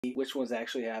which ones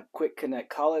actually have quick connect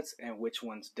collets and which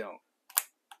ones don't.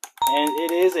 And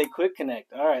it is a quick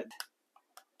connect. Alright.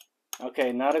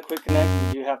 Okay, not a quick connect.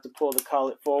 You do have to pull the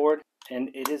collet forward. And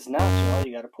it is not, y'all.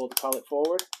 You got to pull the collet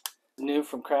forward. New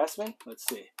from Craftsman. Let's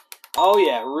see. Oh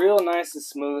yeah, real nice and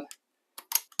smooth.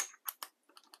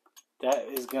 That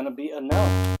is going to be a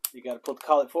no. You got to pull the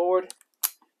collet forward.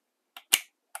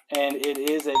 And it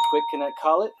is a quick connect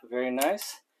collet. Very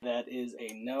nice. That is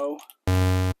a no.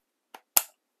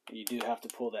 You do have to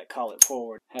pull that collet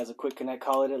forward. Has a quick connect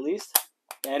collet at least.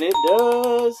 And it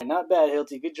does. Not bad,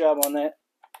 Hilty. Good job on that.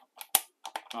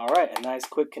 Alright, a nice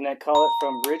quick connect collet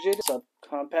from Rigid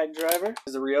subcompact driver. This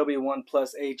is a Ryobi 1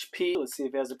 Plus HP. Let's see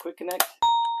if it has a quick connect.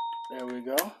 There we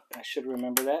go. I should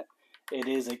remember that. It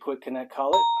is a quick connect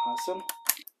collet. Awesome.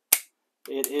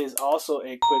 It is also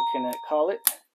a quick connect collet.